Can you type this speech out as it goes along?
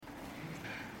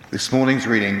This morning's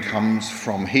reading comes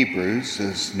from Hebrews,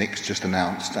 as Nick's just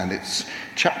announced, and it's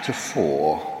chapter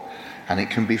 4, and it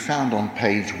can be found on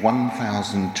page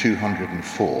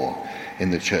 1204 in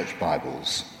the church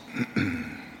Bibles.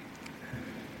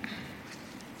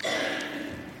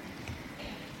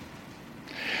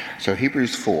 So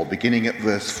Hebrews 4, beginning at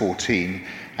verse 14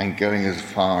 and going as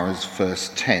far as verse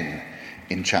 10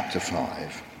 in chapter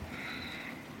 5.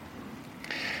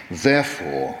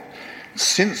 Therefore,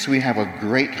 since we have a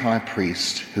great high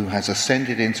priest who has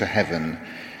ascended into heaven,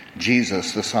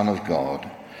 Jesus, the Son of God,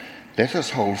 let us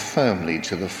hold firmly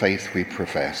to the faith we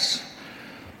profess.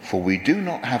 For we do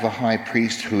not have a high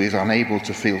priest who is unable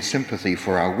to feel sympathy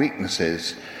for our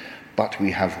weaknesses, but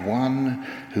we have one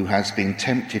who has been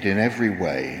tempted in every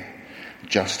way,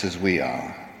 just as we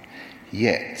are.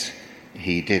 Yet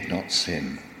he did not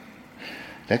sin.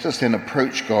 Let us then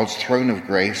approach God's throne of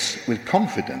grace with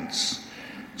confidence,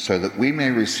 so that we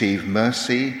may receive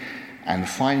mercy and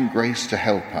find grace to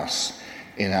help us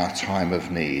in our time of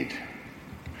need.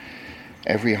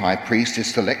 Every high priest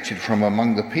is selected from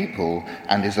among the people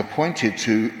and is appointed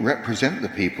to represent the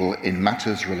people in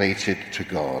matters related to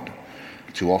God,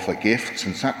 to offer gifts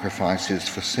and sacrifices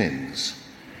for sins.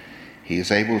 He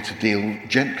is able to deal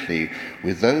gently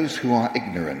with those who are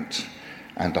ignorant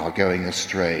and are going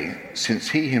astray, since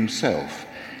he himself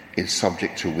is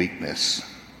subject to weakness.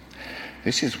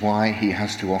 This is why he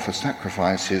has to offer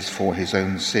sacrifices for his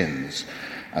own sins,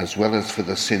 as well as for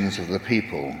the sins of the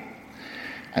people.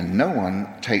 And no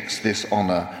one takes this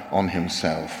honor on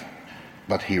himself,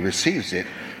 but he receives it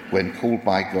when called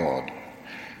by God,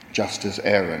 just as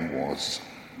Aaron was.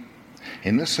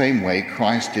 In the same way,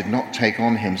 Christ did not take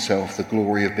on himself the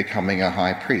glory of becoming a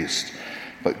high priest,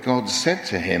 but God said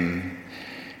to him,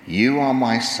 "You are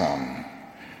my son.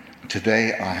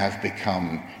 Today I have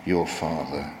become your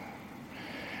father."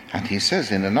 And he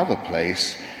says in another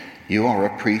place, "You are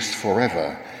a priest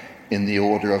forever in the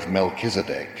order of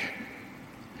Melchizedek."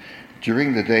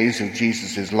 During the days of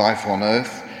Jesus' life on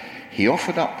earth, he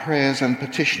offered up prayers and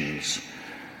petitions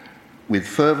with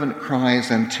fervent cries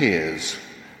and tears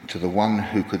to the one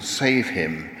who could save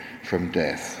him from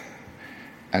death.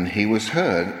 And he was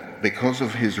heard because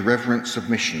of his reverent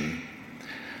submission.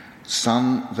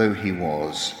 Son though he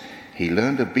was, he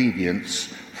learned obedience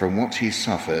from what he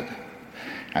suffered,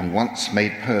 and once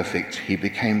made perfect, he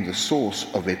became the source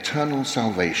of eternal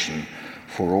salvation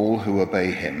for all who obey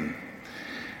him,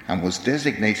 and was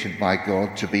designated by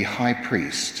God to be high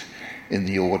priest in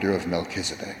the order of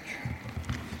Melchizedek.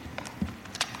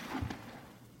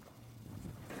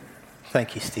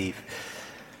 Thank you, Steve.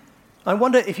 I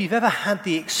wonder if you've ever had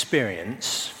the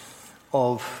experience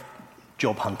of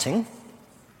job hunting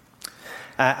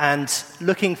and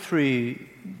looking through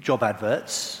job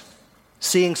adverts,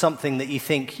 seeing something that you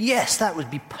think, yes, that would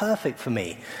be perfect for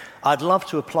me. I'd love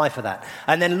to apply for that.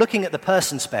 And then looking at the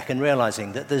person spec and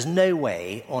realizing that there's no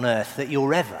way on earth that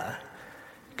you're ever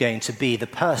going to be the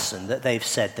person that they've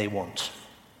said they want.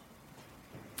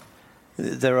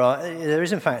 There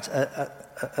is, in fact, a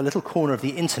little corner of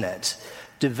the internet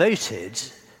devoted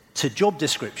to job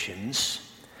descriptions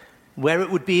where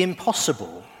it would be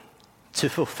impossible to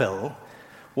fulfill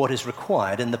what is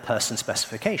required in the person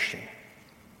specification.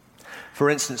 For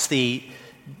instance, the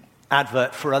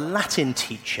advert for a Latin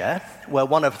teacher, where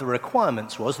one of the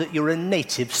requirements was that you're a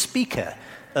native speaker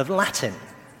of Latin.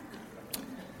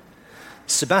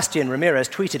 Sebastian Ramirez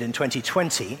tweeted in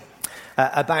 2020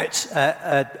 about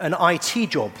an IT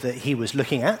job that he was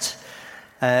looking at,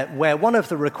 where one of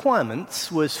the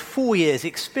requirements was 4 years'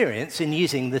 experience in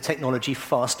using the technology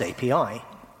Fast API.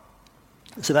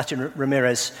 Sebastian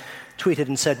Ramirez tweeted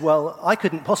and said, "Well, I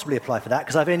couldn't possibly apply for that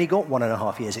because I've only got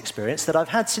 1.5 years' experience that I've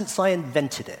had since I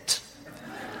invented it."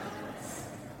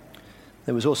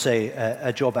 There was also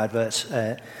a job advert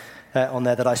on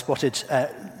there that I spotted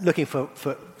looking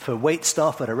for wait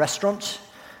staff at a restaurant,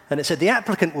 and it said the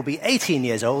applicant will be 18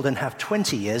 years old and have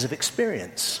 20 years of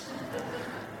experience.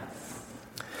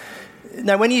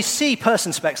 Now, when you see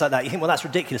person specs like that, you think, well, that's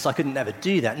ridiculous. I couldn't ever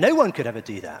do that. No one could ever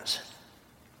do that.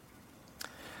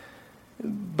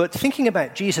 But thinking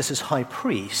about Jesus as high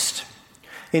priest,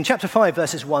 in chapter 5,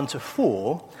 verses 1 to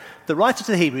 4, the writer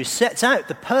to the Hebrews sets out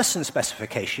the person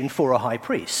specification for a high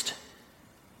priest.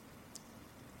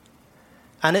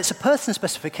 And it's a person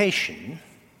specification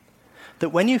that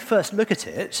when you first look at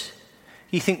it,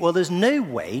 you think, well, there's no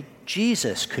way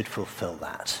Jesus could fulfill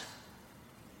that.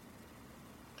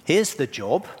 Here's the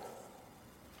job,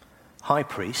 high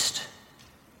priest,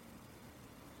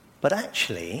 but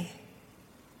actually,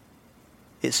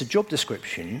 it's a job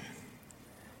description.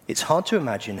 It's hard to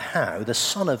imagine how the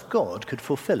Son of God could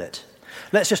fulfill it.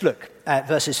 Let's just look at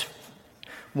verses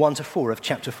 1 to 4 of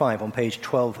chapter 5 on page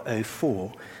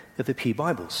 1204 of the Pew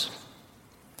Bibles.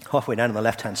 Halfway down on the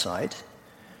left-hand side,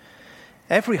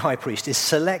 every high priest is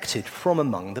selected from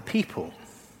among the people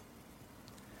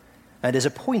and is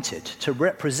appointed to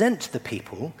represent the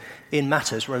people in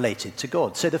matters related to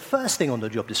God. So the first thing on the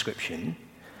job description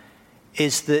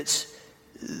is that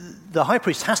the high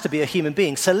priest has to be a human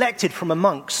being selected from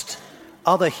amongst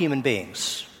other human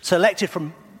beings, selected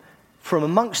from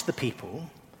amongst the people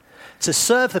to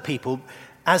serve the people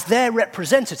as their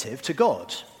representative to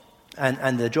God.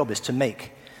 And their job is to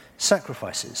make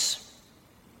sacrifices.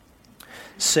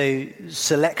 So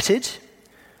selected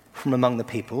from among the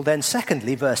people. Then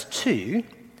secondly, verse 2,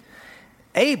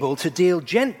 able to deal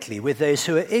gently with those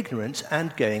who are ignorant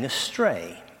and going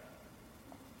astray.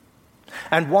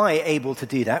 And why able to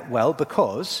do that? Well,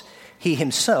 because he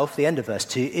himself, the end of verse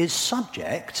 2, is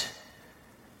subject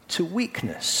to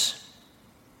weakness.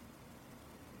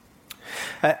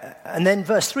 And then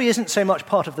verse 3 isn't so much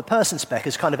part of the person spec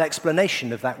as kind of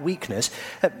explanation of that weakness.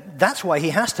 That's why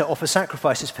he has to offer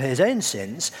sacrifices for his own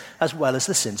sins as well as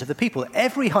the sins of the people.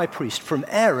 Every high priest, from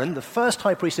Aaron, the first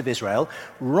high priest of Israel,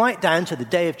 right down to the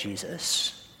day of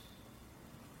Jesus,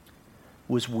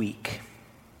 was weak.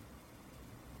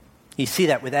 You see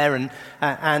that with Aaron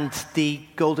and the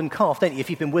golden calf, don't you? If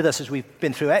you've been with us as we've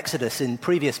been through Exodus in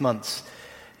previous months,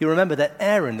 you remember that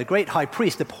Aaron, the great high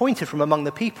priest appointed from among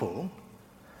the people,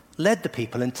 led the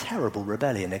people in terrible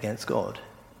rebellion against God.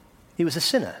 He was a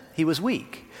sinner. He was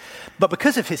weak. But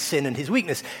because of his sin and his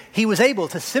weakness, he was able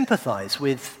to sympathize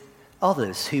with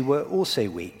others who were also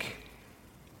weak,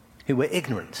 who were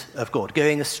ignorant of God,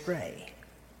 going astray.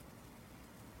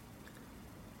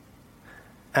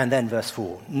 And then verse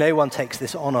 4, no one takes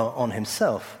this honor on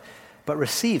himself, but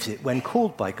receives it when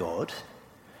called by God,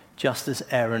 just as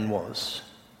Aaron was.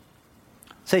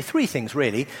 So three things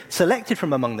really: selected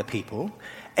from among the people,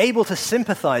 able to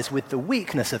sympathize with the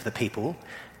weakness of the people,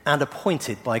 and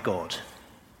appointed by God.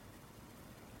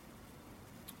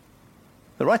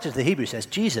 The writer of the Hebrews says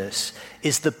Jesus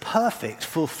is the perfect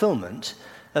fulfillment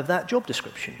of that job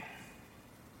description.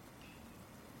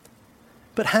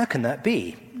 But how can that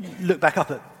be? Look back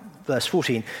up at verse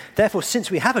 14. Therefore,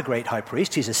 since we have a great high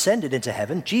priest who's ascended into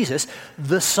heaven, Jesus,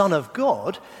 the Son of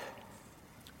God,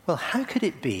 well, how could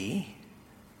it be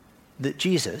that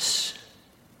Jesus,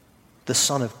 the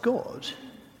Son of God,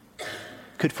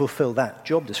 could fulfill that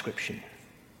job description?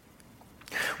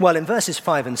 Well, in verses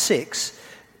 5 and 6,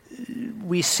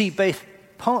 we see both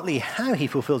partly how he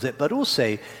fulfills it, but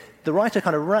also the writer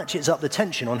kind of ratchets up the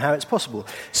tension on how it's possible.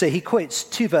 So he quotes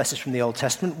two verses from the Old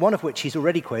Testament, one of which he's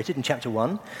already quoted in chapter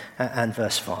 1 and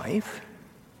verse 5.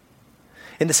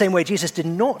 In the same way, in the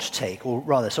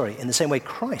same way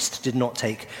Christ did not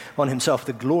take on himself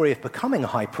the glory of becoming a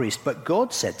high priest, but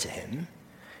God said to him,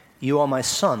 "You are my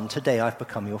son, today I've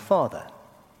become your father."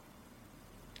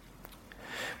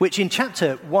 Which in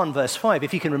chapter 1, verse 5,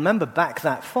 if you can remember back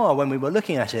that far when we were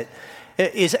looking at it,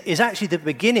 is actually the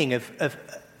beginning of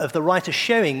the writer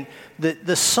showing that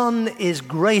the Son is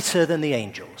greater than the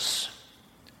angels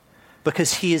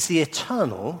because he is the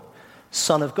eternal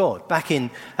Son of God. Back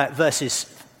in verses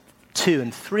 2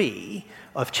 and 3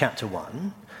 of chapter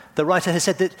 1, the writer has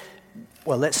said that,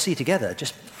 well, let's see together,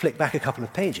 just flick back a couple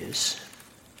of pages.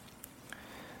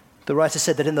 The writer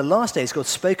said that in the last days God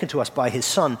spoken to us by his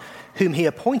Son, whom he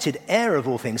appointed heir of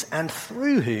all things, and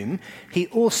through whom he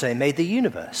also made the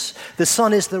universe. The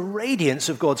Son is the radiance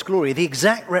of God's glory, the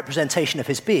exact representation of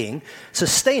his being,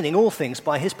 sustaining all things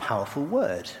by his powerful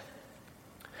word.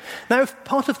 Now, if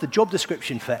part of the job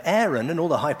description for Aaron and all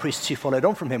the high priests who followed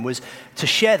on from him was to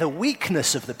share the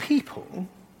weakness of the people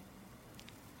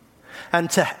and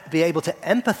to be able to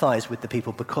empathize with the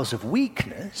people because of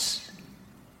weakness,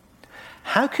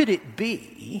 how could it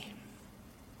be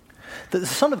that the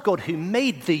Son of God, who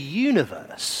made the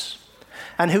universe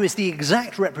and who is the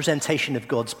exact representation of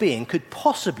God's being, could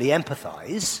possibly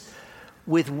empathize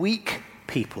with weak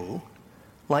people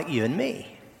like you and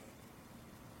me?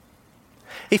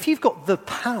 If you've got the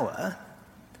power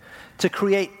to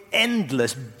create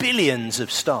endless billions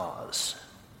of stars,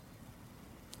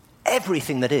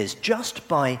 everything that is, just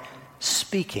by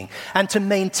speaking, and to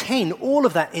maintain all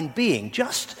of that in being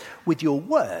just with your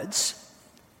words,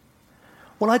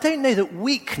 well, I don't know that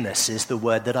weakness is the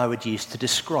word that I would use to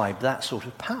describe that sort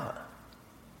of power.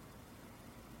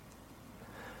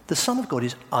 The Son of God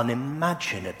is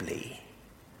unimaginably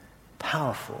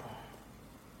powerful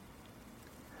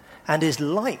and is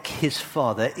like his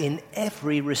Father in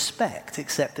every respect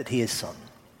except that he is Son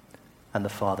and the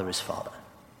Father is Father.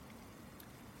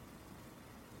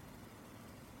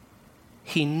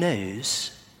 He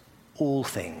knows all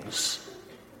things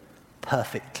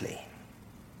perfectly.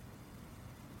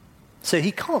 So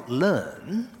he can't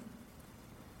learn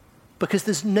because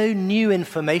there's no new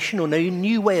information or no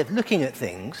new way of looking at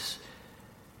things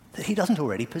that he doesn't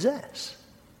already possess.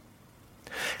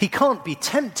 He can't be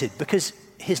tempted because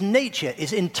his nature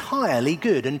is entirely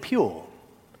good and pure.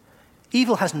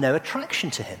 Evil has no attraction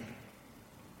to him.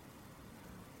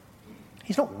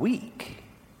 He's not weak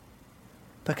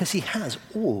because he has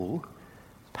all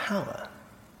power.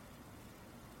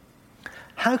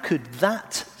 How could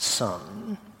that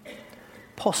son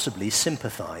possibly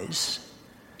sympathize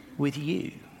with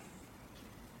you?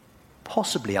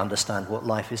 Possibly understand what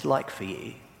life is like for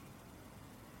you?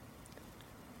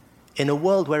 In a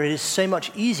world where it is so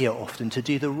much easier often to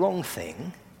do the wrong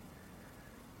thing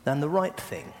than the right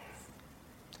thing.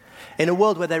 In a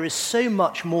world where there is so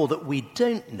much more that we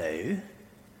don't know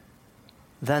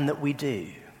than that we do.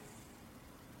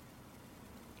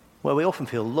 Where we often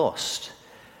feel lost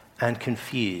and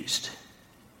confused.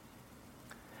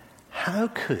 How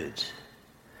could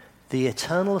the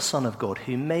eternal Son of God,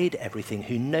 who made everything,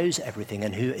 who knows everything,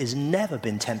 and who has never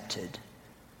been tempted,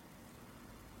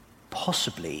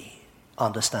 possibly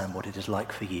understand what it is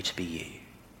like for you to be you?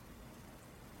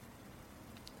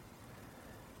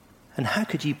 And how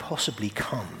could you possibly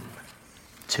come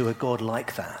to a God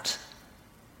like that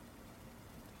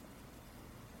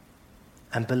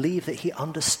and believe that he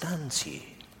understands you?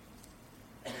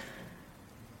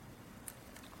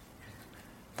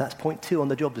 That's point 2 on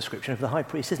the job description of the high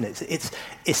priest, isn't it? It's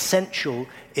essential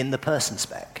in the person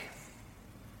spec.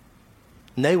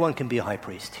 No one can be a high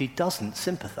priest who doesn't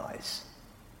sympathize,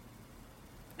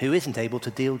 who isn't able to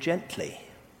deal gently.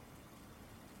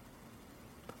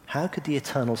 How could the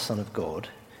eternal Son of God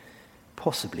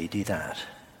possibly do that?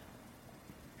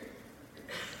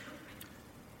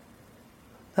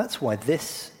 That's why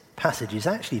this passage is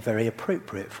actually very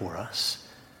appropriate for us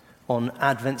on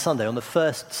Advent Sunday, on the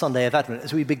first Sunday of Advent,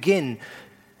 as we begin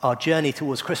our journey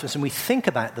towards Christmas and we think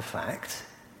about the fact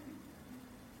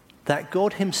that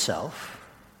God himself,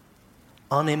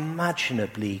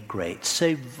 unimaginably great,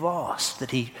 so vast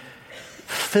that he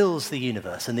fills the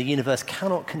universe and the universe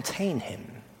cannot contain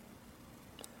him,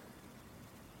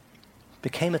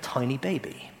 became a tiny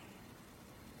baby.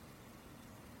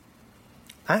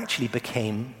 Actually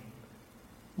became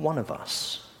one of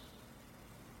us.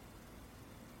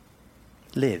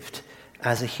 Lived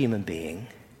as a human being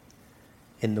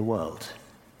in the world.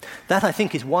 That, I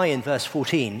think, is why in verse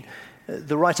 14,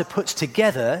 the writer puts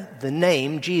together the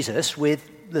name Jesus with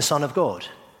the Son of God.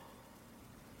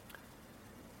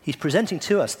 He's presenting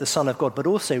to us the Son of God, but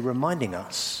also reminding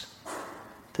us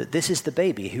that this is the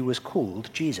baby who was called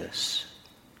Jesus.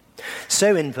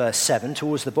 So in verse 7,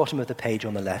 towards the bottom of the page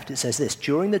on the left, it says this: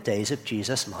 during the days of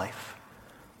Jesus' life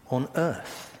on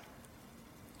earth,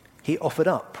 he offered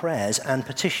up prayers and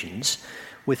petitions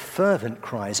with fervent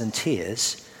cries and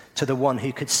tears to the one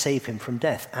who could save him from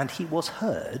death, and he was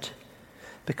heard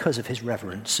because of his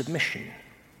reverent submission.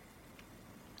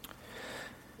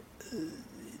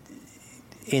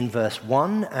 In verse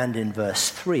 1 and in verse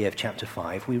 3 of chapter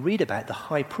 5, we read about the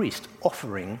high priest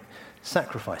offering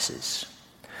sacrifices.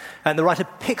 And the writer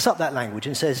picks up that language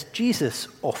and says, Jesus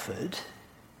offered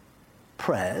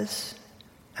prayers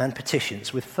and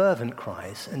petitions with fervent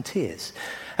cries and tears.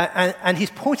 And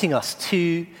he's pointing us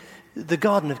to the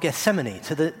Garden of Gethsemane,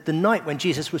 to the night when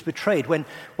Jesus was betrayed,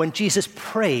 when Jesus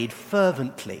prayed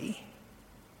fervently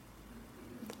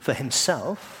for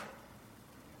himself,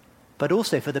 but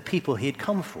also for the people he had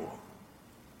come for.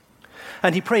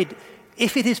 And he prayed,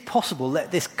 if it is possible,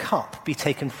 let this cup be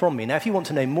taken from me. Now, if you want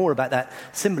to know more about that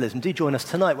symbolism, do join us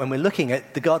tonight when we're looking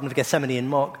at the Garden of Gethsemane in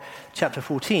Mark chapter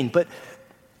 14. But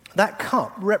that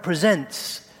cup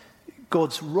represents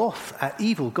God's wrath at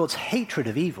evil, God's hatred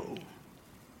of evil,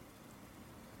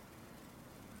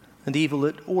 and the evil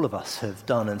that all of us have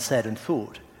done and said and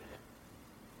thought.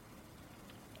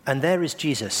 And there is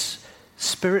Jesus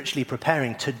spiritually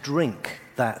preparing to drink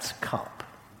that cup,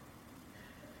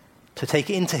 to take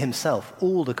into himself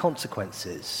all the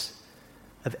consequences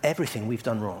of everything we've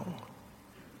done wrong.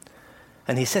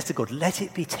 And he says to God, let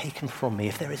it be taken from me.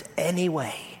 If there is any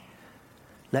way,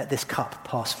 let this cup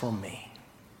pass from me.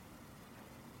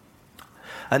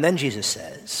 And then Jesus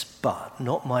says, but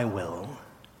not my will,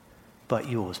 but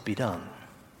yours be done.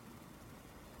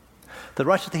 The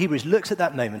writer of the Hebrews looks at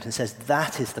that moment and says,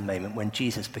 that is the moment when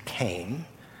Jesus became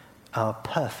our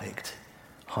perfect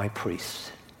high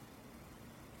priest.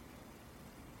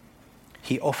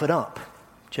 He offered up,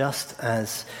 just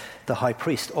as the high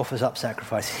priest offers up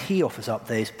sacrifice, he offers up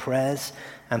those prayers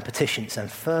and petitions and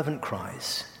fervent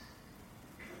cries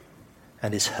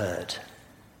and is heard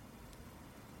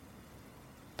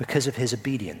because of his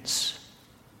obedience,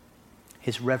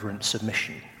 his reverent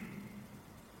submission.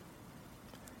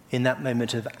 In that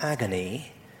moment of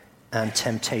agony and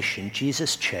temptation,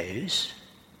 Jesus chose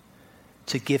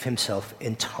to give himself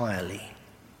entirely.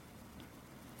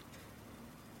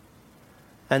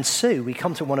 And so we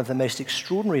come to one of the most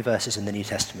extraordinary verses in the New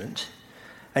Testament,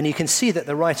 and you can see that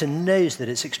the writer knows that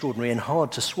it's extraordinary and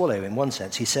hard to swallow in one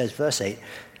sense. He says, verse 8,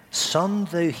 "Son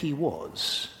though he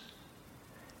was,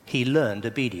 he learned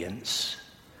obedience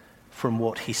from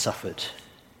what he suffered,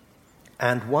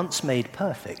 and once made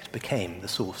perfect, became the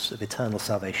source of eternal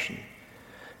salvation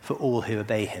for all who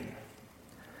obey him."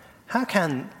 How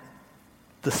can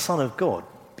the Son of God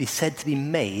be said to be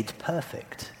made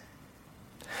perfect?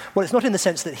 Well, it's not in the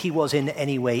sense that he was in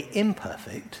any way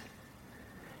imperfect.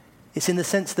 It's in the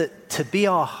sense that to be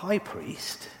our high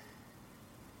priest,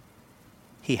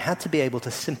 he had to be able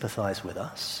to sympathize with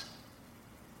us.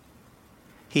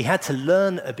 He had to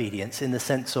learn obedience in the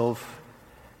sense of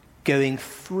going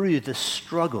through the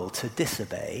struggle to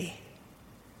disobey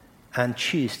and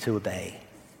choose to obey.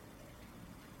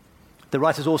 The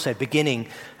writer's also beginning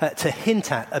to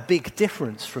hint at a big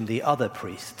difference from the other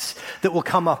priests that will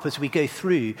come up as we go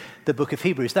through the book of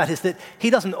Hebrews. That is that he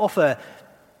doesn't offer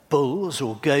bulls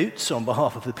or goats on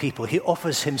behalf of the people. He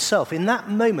offers himself. In that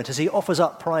moment, as he offers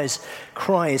up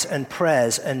cries and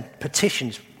prayers and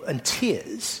petitions and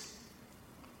tears,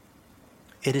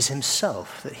 it is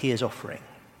himself that he is offering.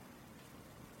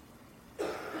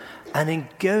 And in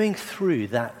going through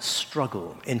that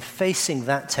struggle, in facing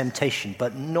that temptation,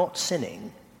 but not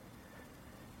sinning,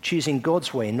 choosing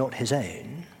God's way, not his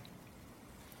own,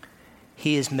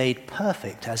 he is made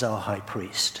perfect as our high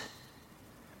priest.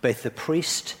 Both the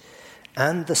priest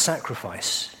and the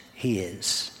sacrifice he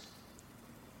is.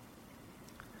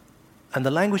 And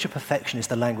the language of perfection is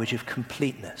the language of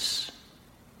completeness.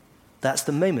 That's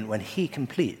the moment when he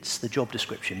completes the job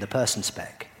description, the person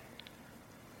spec,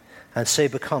 and so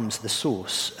becomes the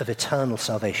source of eternal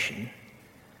salvation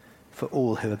for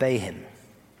all who obey him.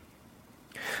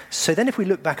 So then if we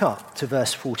look back up to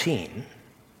verse 14,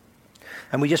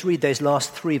 and we just read those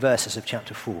last 3 verses of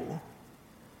chapter 4,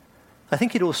 I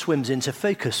think it all swims into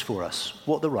focus for us,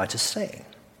 what the writer's saying.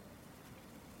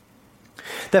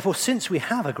 Therefore, since we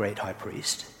have a great high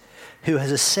priest who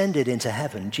has ascended into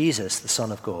heaven, Jesus, the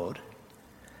Son of God,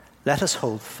 let us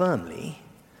hold firmly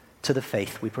to the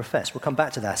faith we profess. We'll come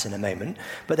back to that in a moment.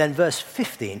 But then verse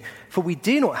 15, for we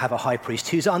do not have a high priest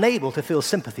who's unable to feel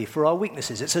sympathy for our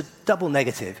weaknesses. It's a double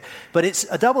negative, but it's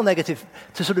a double negative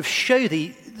to sort of show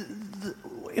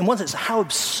in one sense, how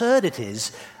absurd it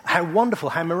is, how wonderful,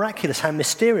 how miraculous, how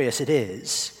mysterious it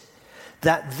is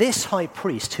that this high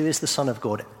priest, who is the Son of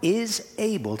God, is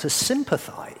able to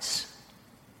sympathize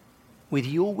with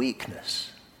your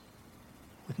weakness,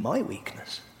 with my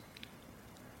weakness.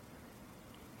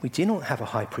 We do not have a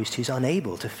high priest who's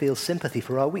unable to feel sympathy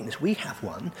for our weakness. We have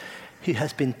one who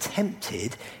has been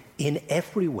tempted in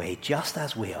every way, just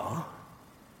as we are,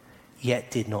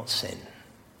 yet did not sin.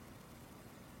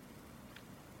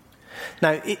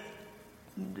 Now,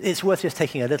 it's worth just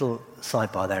taking a little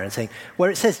sidebar there and saying, where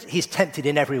it says he's tempted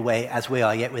in every way as we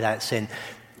are, yet without sin,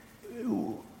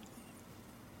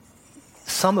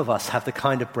 some of us have the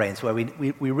kind of brains where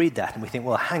we read that and we think,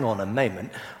 well, hang on a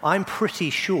moment. I'm pretty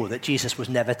sure that Jesus was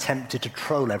never tempted to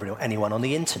troll anyone on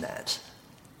the internet.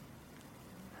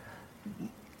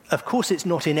 Of course, it's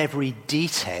not in every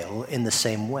detail in the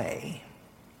same way.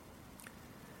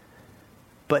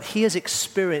 But he has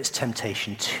experienced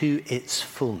temptation to its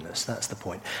fullness. That's the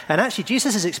point. And actually,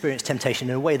 Jesus has experienced temptation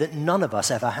in a way that none of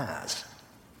us ever has,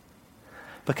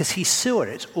 because he saw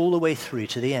it all the way through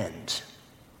to the end.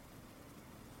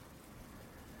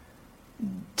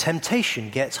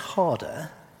 Temptation gets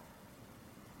harder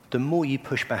the more you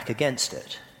push back against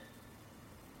it.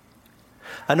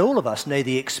 And all of us know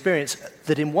the experience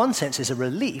that in one sense is a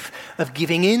relief of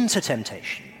giving in to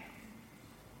temptation.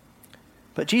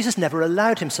 But Jesus never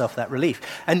allowed himself that relief.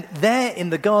 And there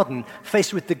in the garden,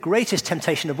 faced with the greatest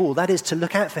temptation of all, that is to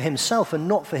look out for himself and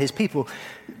not for his people,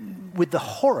 with the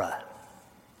horror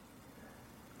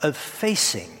of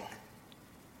facing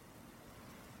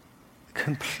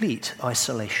complete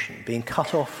isolation, being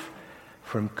cut off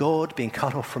from God, being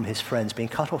cut off from his friends, being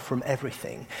cut off from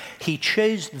everything. He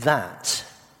chose that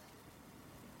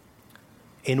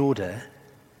in order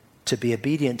to be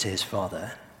obedient to his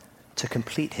Father, to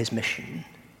complete his mission,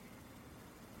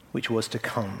 which was to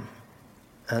come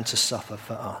and to suffer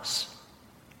for us.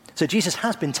 So Jesus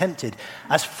has been tempted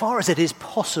as far as it is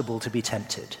possible to be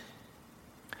tempted.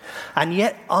 And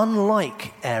yet,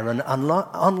 unlike Aaron,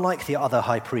 unlike the other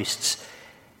high priests,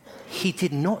 he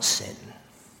did not sin.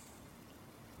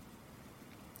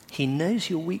 He knows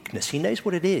your weakness. He knows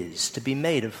what it is to be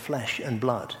made of flesh and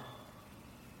blood.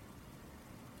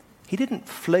 He didn't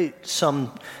float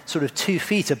some sort of 2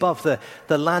 feet above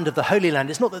the land of the Holy Land.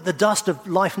 It's not that the dust of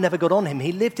life never got on him.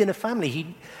 He lived in a family.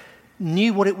 He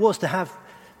knew what it was to have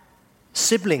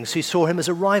siblings who saw him as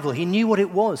a rival. He knew what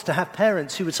it was to have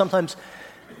parents who would sometimes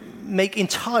make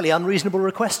entirely unreasonable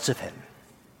requests of him.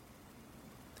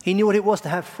 He knew what it was to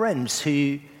have friends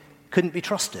who couldn't be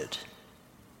trusted.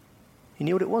 He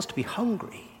knew what it was to be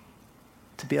hungry,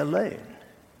 to be alone,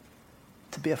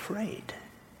 to be afraid.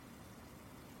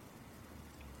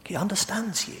 He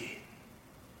understands you.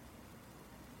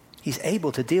 He's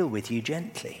able to deal with you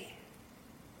gently.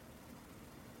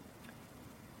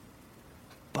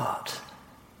 But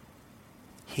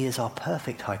he is our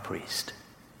perfect high priest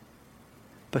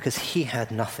because he had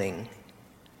nothing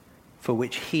for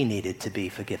which he needed to be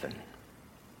forgiven.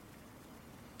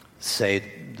 So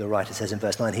the writer says in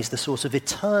verse 9, he's the source of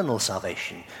eternal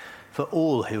salvation for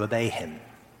all who obey him.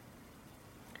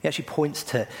 He actually points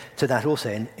to that also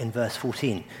in verse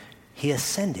 14. He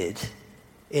ascended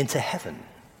into heaven.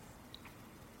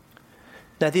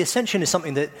 Now, the ascension is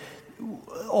something that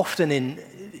often in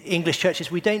English churches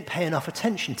we don't pay enough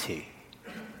attention to.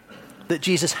 That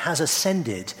Jesus has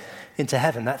ascended into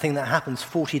heaven, that thing that happens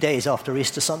 40 days after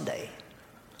Easter Sunday.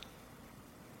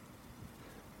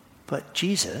 But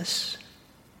Jesus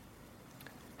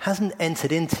hasn't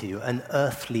entered into an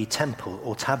earthly temple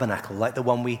or tabernacle like the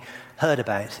one we heard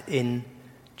about in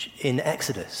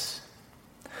Exodus.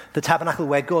 The tabernacle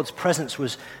where God's presence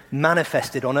was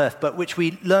manifested on earth, but which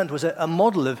we learned was a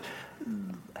model of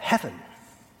heaven,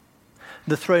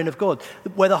 the throne of God,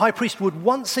 where the high priest would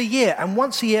once a year, and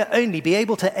once a year only, be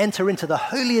able to enter into the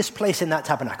holiest place in that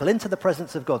tabernacle, into the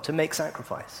presence of God, to make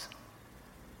sacrifice.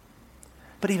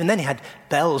 But even then he had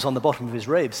bells on the bottom of his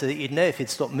robe so that you'd know if he'd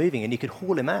stopped moving and you could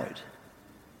haul him out.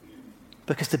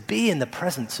 Because to be in the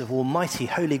presence of Almighty,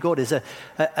 holy God is a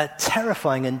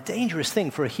terrifying and dangerous thing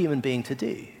for a human being to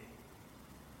do.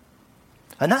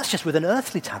 And that's just with an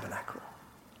earthly tabernacle.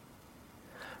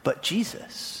 But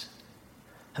Jesus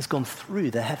has gone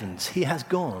through the heavens. He has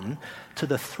gone to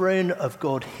the throne of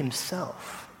God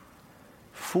himself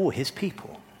for his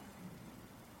people.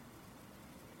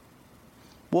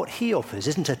 What he offers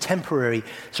isn't a temporary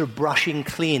sort of brushing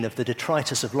clean of the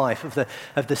detritus of life,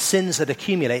 of the sins that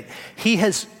accumulate. He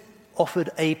has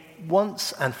offered a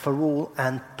once and for all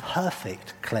and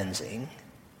perfect cleansing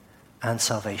and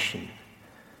salvation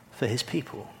for his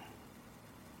people.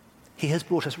 He has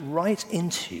brought us right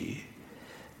into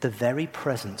the very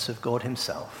presence of God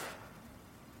himself,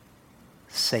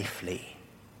 safely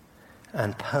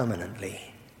and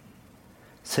permanently,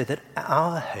 so that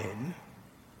our home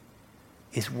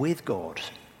is with God,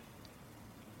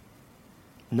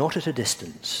 not at a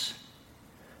distance,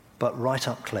 but right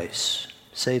up close.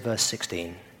 Say verse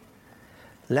 16.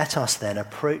 Let us then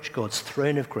approach God's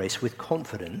throne of grace with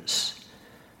confidence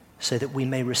so that we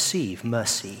may receive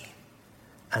mercy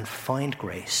and find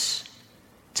grace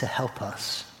to help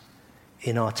us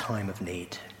in our time of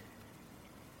need.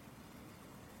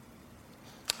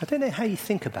 I don't know how you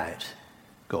think about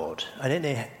God. I don't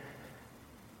know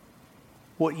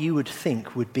what you would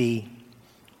think would be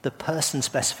the person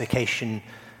specification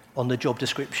on the job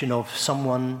description of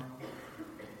someone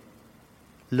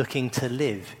looking to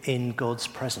live in God's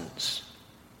presence,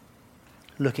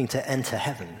 looking to enter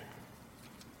heaven,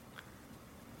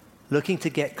 looking to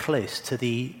get close to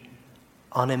the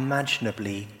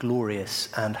unimaginably glorious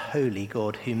and holy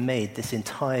God who made this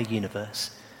entire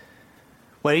universe,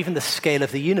 where even the scale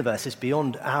of the universe is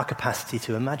beyond our capacity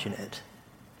to imagine it.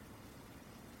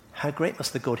 How great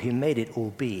must the God who made it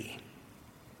all be?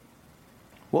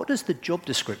 What does the job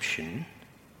description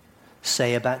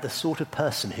say about the sort of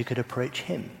person who could approach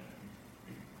him?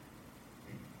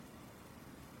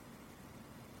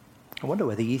 I wonder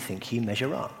whether you think you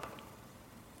measure up.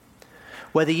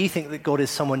 Whether you think that God is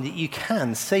someone that you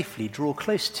can safely draw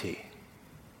close to.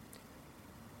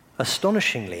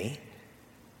 Astonishingly,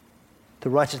 the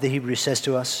writer of the Hebrews says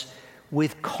to us,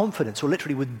 with confidence, or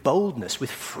literally with boldness, with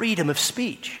freedom of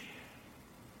speech,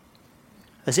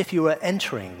 as if you were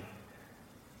entering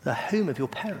the home of your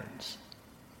parents.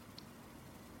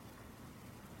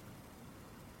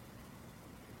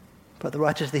 But the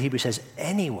writer of the Hebrews says,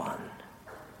 anyone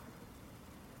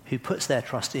who puts their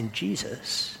trust in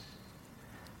Jesus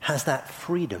has that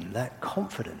freedom, that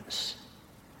confidence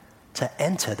to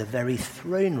enter the very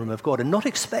throne room of God, and not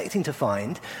expecting to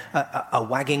find a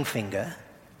wagging finger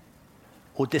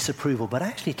or disapproval, but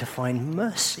actually to find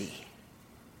mercy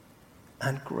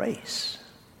and grace.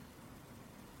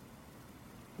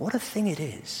 What a thing it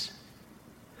is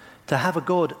To have a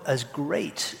God as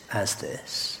great as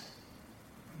this,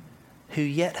 who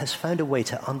yet has found a way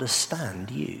to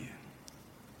understand you,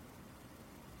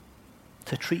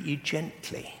 to treat you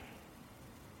gently,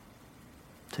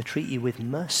 to treat you with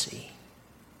mercy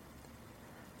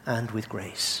and with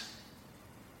grace.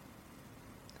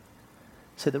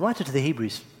 So the writer to the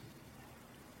Hebrews,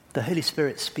 the Holy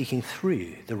Spirit speaking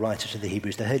through the writer to the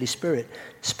Hebrews, the Holy Spirit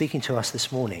speaking to us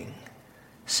this morning,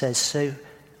 says, so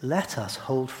let us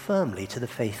hold firmly to the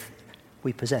faith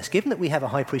we possess. Given that we have a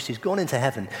high priest who's gone into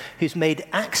heaven, who's made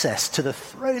access to the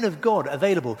throne of God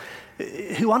available,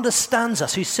 who understands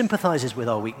us, who sympathizes with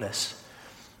our weakness,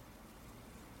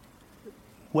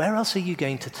 where else are you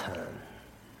going to turn?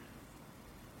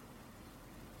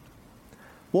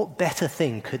 What better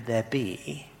thing could there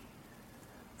be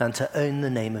than to own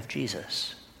the name of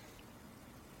Jesus,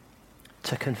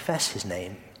 to confess his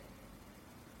name,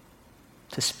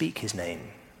 to speak his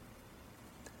name,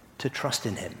 to trust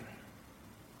in him?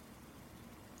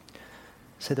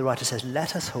 So the writer says,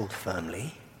 let us hold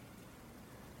firmly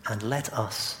and let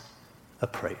us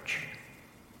approach.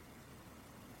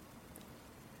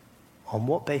 On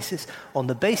what basis? On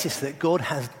the basis that God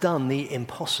has done the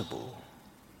impossible.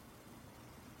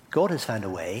 God has found a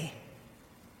way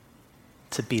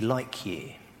to be like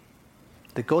you.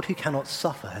 The God who cannot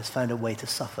suffer has found a way to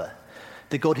suffer.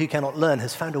 The God who cannot learn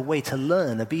has found a way to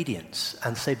learn obedience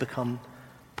and so become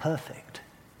perfect.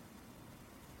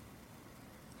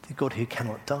 The God who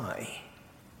cannot die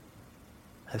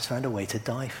has found a way to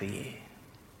die for you.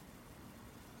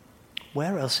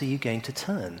 Where else are you going to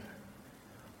turn?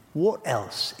 What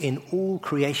else in all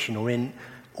creation or in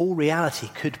all reality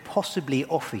could possibly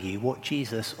offer you what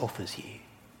Jesus offers you?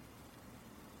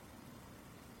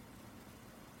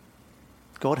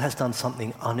 God has done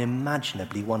something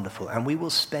unimaginably wonderful, and we will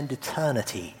spend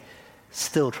eternity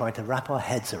still trying to wrap our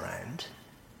heads around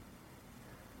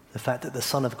the fact that the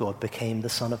Son of God became the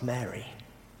Son of Mary.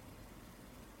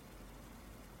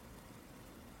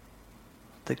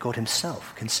 That God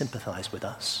himself can sympathize with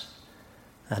us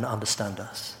and understand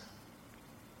us.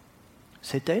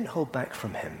 So don't hold back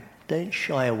from him. Don't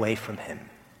shy away from him.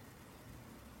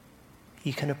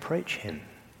 You can approach him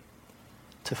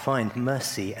to find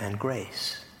mercy and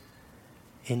grace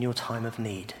in your time of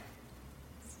need.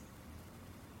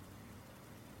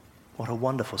 What a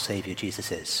wonderful Savior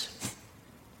Jesus is.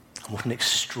 What an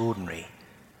extraordinary,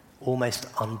 almost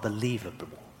unbelievable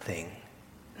thing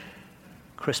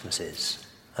Christmas is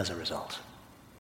as a result.